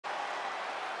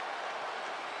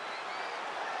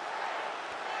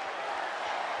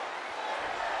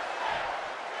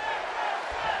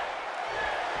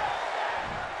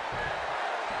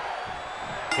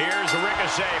Here's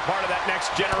Ricochet, part of that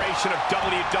next generation of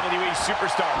WWE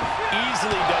superstar.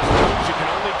 Easily does moves you can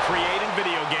only create in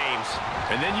video games.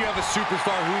 And then you have a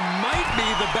superstar who might be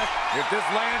the best. If this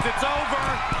lands, it's over.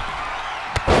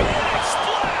 Big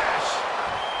splash!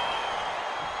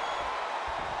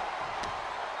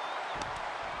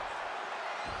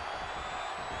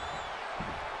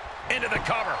 Into the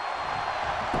cover.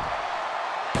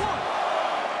 1,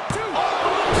 2.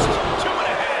 Almost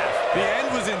 2.5. The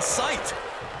end was in sight.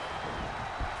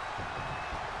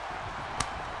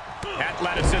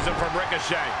 Athleticism from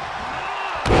Ricochet.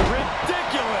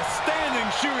 Ridiculous standing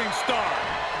shooting star.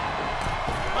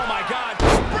 Oh my God.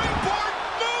 Springboard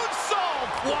moonsault.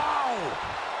 Wow.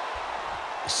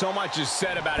 So much is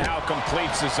said about how complete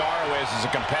Cesaro is as a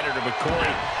competitor, but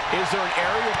Corey, is there an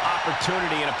area of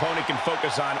opportunity an opponent can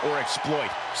focus on or exploit?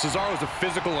 Cesaro is a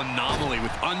physical anomaly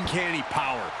with uncanny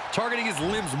power. Targeting his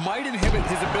limbs might inhibit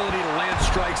his ability to land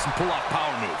strikes and pull off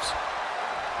power moves.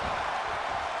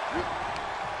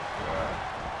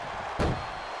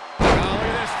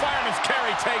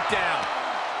 Carry takedown.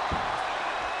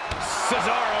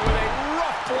 Cesaro with a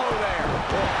rough blow there.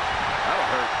 That'll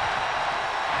hurt.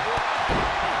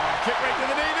 Kick right to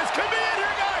the knee. This could be it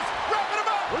here, guys. Wrapping him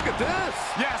up. Look at this.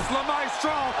 Yes, La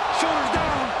Maestro. Shoulders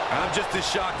down. I'm just as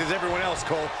shocked as everyone else,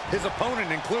 Cole. His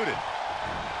opponent included.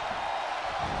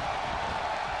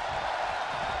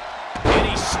 And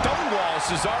he stonewalls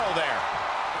Cesaro there.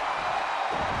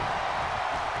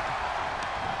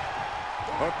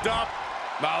 Hooked up.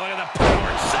 Oh, look at the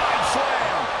power. Side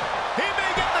slam. He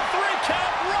may get the 3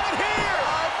 count right here.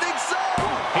 I think so.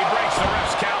 He breaks the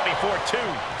ref's count before 2.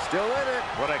 Still in it.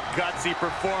 What a gutsy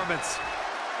performance.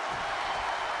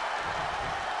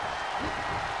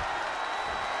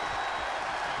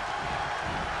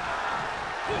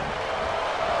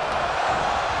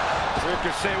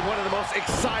 Ricochet, one of the most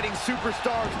exciting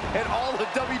superstars in all of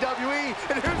WWE.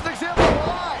 And here's an example of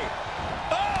why.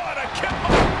 Oh, and a kick.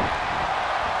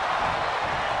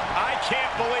 I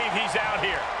can't believe he's out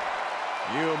here.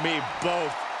 You and me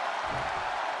both.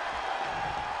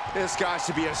 This guy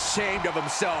should be ashamed of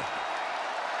himself.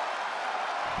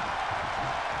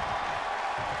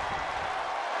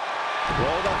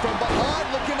 Rolled up from behind,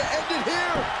 looking to end it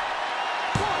here.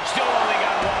 Still only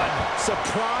got 1.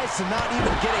 Surprised to not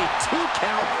even get a 2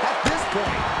 count at this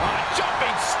point. A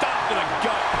jumping stop to the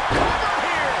gut. Cover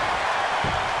here.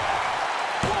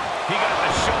 He got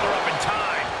the shoulder up in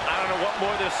time. I don't know what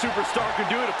more this superstar can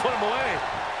do to put him away.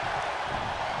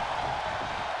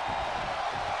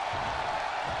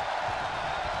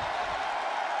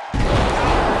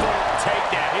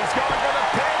 Takedown. He's going for the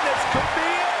pin. This could be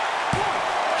it.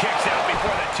 Kicks out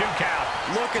before the 2 count.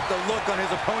 Look at the look on his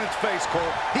opponent's face,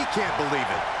 Cole. He can't believe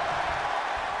it.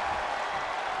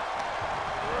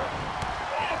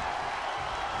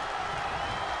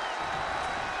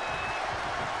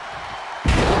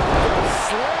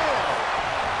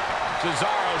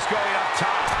 Cesaro's going up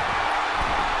top.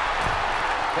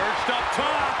 Perched up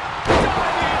top.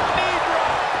 Diving knee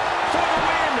drop for the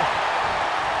win.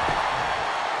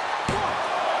 1,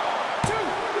 2.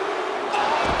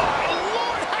 Oh, my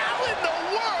Lord. How in the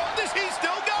world is he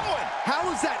still going?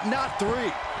 How is that not 3?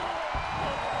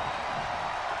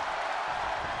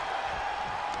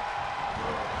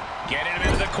 Getting him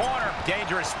into the corner.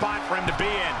 Dangerous spot for him to be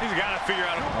in. He's got to figure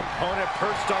out an opponent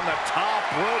perched on the top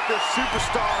rope. This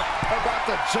superstar about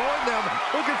to join them,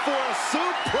 looking for a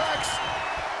suplex.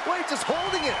 Wait, just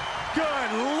holding it.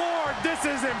 Good Lord, this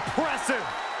is impressive.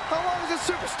 How long is this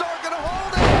superstar going to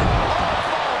hold it? Oh,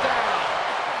 fall down.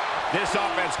 This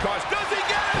offense cost. Does he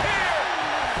get it here?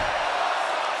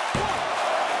 1,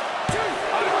 2.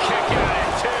 A kick out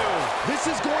at 2.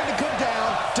 This is going to come down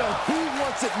to who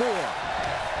wants it more.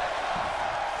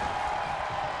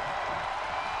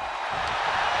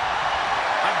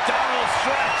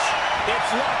 Stretch.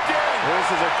 It's locked in. This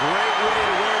is a great way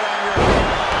to wear down your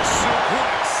opponent.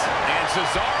 Suplex. And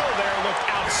Cesaro there looked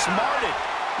outsmarted.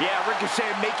 Yeah,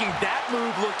 Ricochet making that move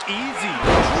look easy.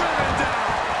 Driven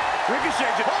down.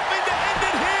 Ricochet just hoping to end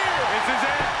it here. This is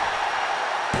it.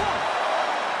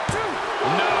 1, 2.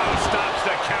 No, stops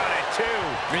the count at 2.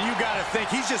 And you got to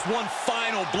think he's just one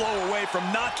final blow away from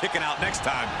not kicking out next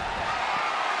time.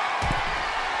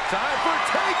 Time for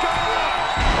takeover.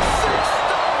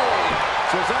 6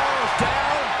 Cesaro's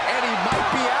down, and he might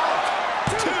be out.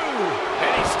 2.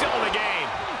 And he's still in the game.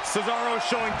 Cesaro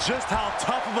showing just how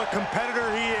tough of a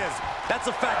competitor he is. That's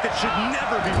a fact that should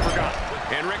never be forgotten.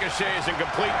 And Ricochet is in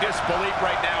complete disbelief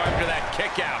right now after that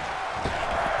kick out.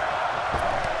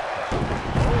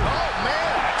 Oh,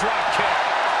 man. Drop kick.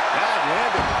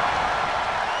 Bad-handed.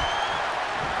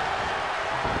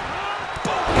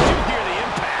 Boom. Did you hear the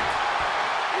impact?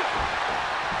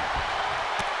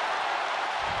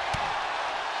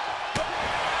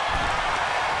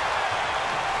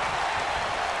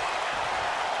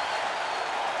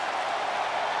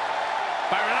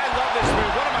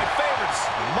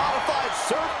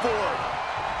 springboard.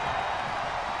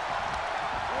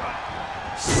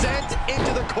 Sent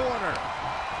into the corner.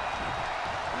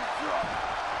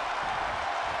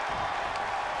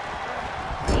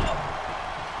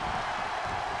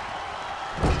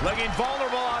 Looking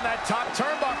vulnerable on that top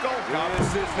turnbuckle.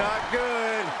 This is not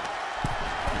good.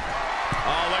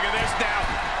 Oh, look at this now.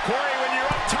 Corey, when you're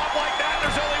up top like that,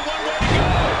 there's only one way to go.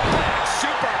 Plex,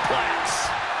 superplex.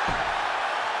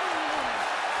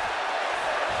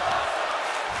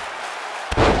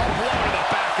 Blow to the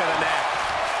back of the neck.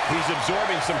 He's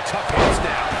absorbing some tough hits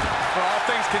now. For all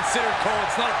things considered, Cole,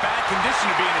 it's not a bad condition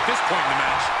to be in at this point in the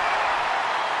match.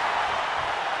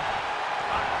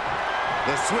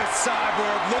 The Swiss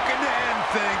Cyborg looking to end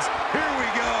things. Here we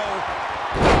go.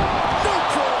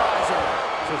 Neutralizer.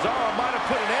 Cesaro might have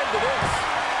put an end to this.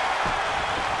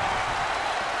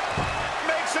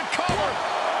 Makes a cover.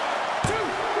 2,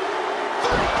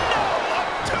 3, no, a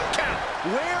 2 count.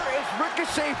 Where is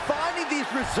Ricochet finding these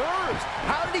reserves?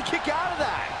 How did he kick out of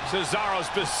that? Cesaro's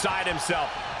beside himself.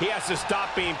 He has to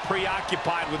stop being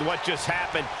preoccupied with what just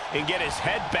happened and get his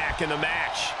head back in the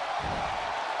match.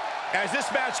 As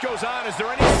this match goes on, is there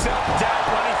any self-doubt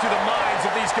running through the minds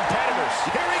of these competitors?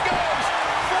 Here he goes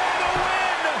for the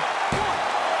win!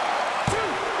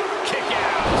 1, 2, kick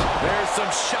out. There's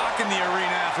some shock in the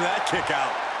arena after that kick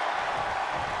out.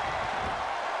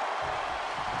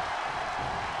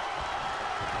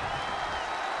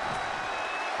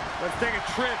 Let's take a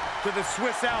trip to the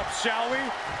Swiss Alps, shall we?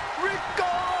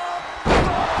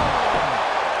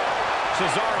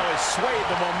 Cesaro has swayed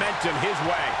the momentum his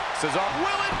way. Cesaro,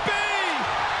 will it be?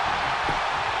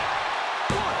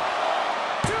 1,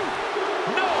 2,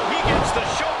 no, he gets the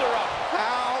shoulder up.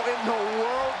 How in the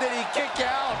world did he kick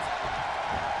out?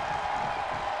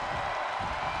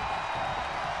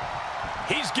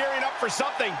 He's gearing up for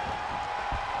something.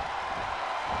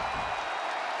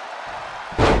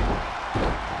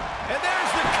 And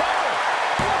there's the cover.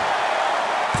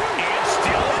 1, 2, and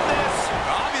still in this.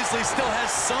 Obviously still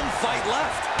has some fight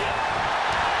left.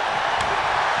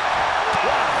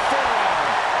 What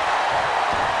forearm.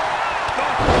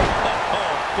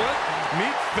 Foot,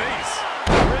 meet face.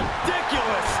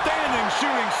 Ridiculous standing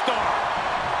shooting star.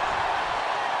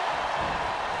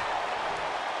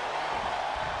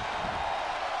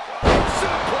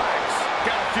 Suplex.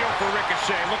 Got a feel for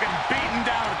Ricochet, looking beaten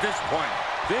down at this point.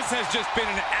 This has just been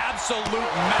an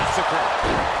absolute massacre.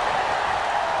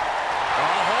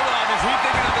 Oh, hold on. Is he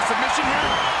thinking of the submission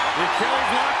here? The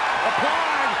Achilles lock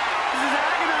applied. This is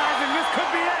agonizing. This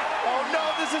could be it. Oh no,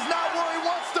 this is not where he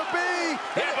wants to be.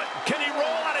 Yeah, but can he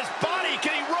roll on his body?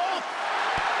 Can he roll?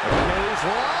 Achilles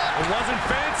lock. It wasn't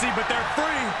fancy, but they're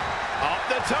free. Up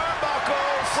the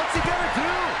turnbuckles. What's he gonna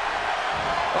do?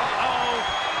 Uh-oh.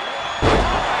 Oh,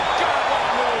 my God, what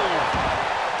a move.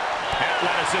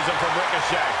 Athleticism from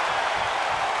Ricochet.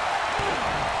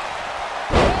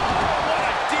 Oh, what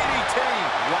a DDT.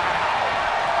 Wow.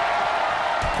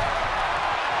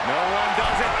 No one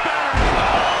does it better.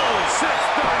 Oh,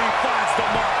 630 finds the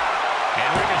mark. And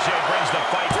Ricochet brings the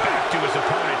fight back to his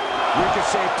opponent.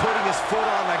 Ricochet putting his foot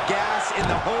on the gas in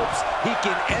the hopes he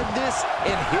can end this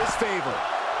in his favor.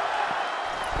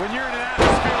 When you're in an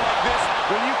atmosphere like this,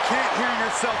 when you can't hear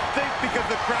yourself think because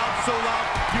the crowd's so loud,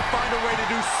 you find a way to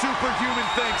do superhuman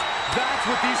things. That's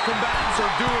what these combatants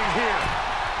are doing here.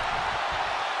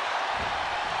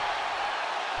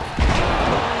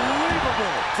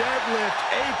 Unbelievable deadlift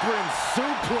apron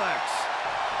suplex.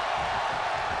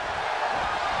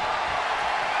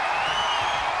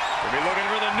 We'll be looking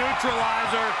for the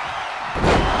neutralizer.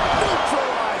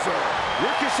 Neutralizer.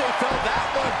 Ricochet felt that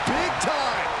one big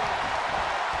time.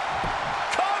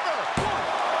 Cover. 1,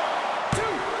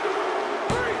 2,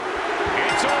 3.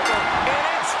 It's over. An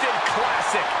instant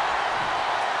classic.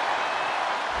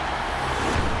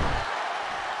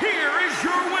 Here is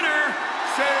your winner,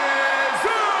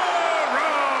 Cesaro!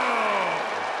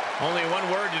 Only one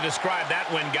word to describe that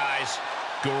win, guys.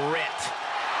 Grit.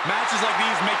 Matches like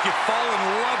these make you fall in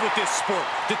love with this sport.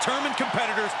 Determined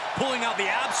competitors pulling out the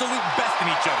absolute best in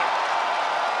each other.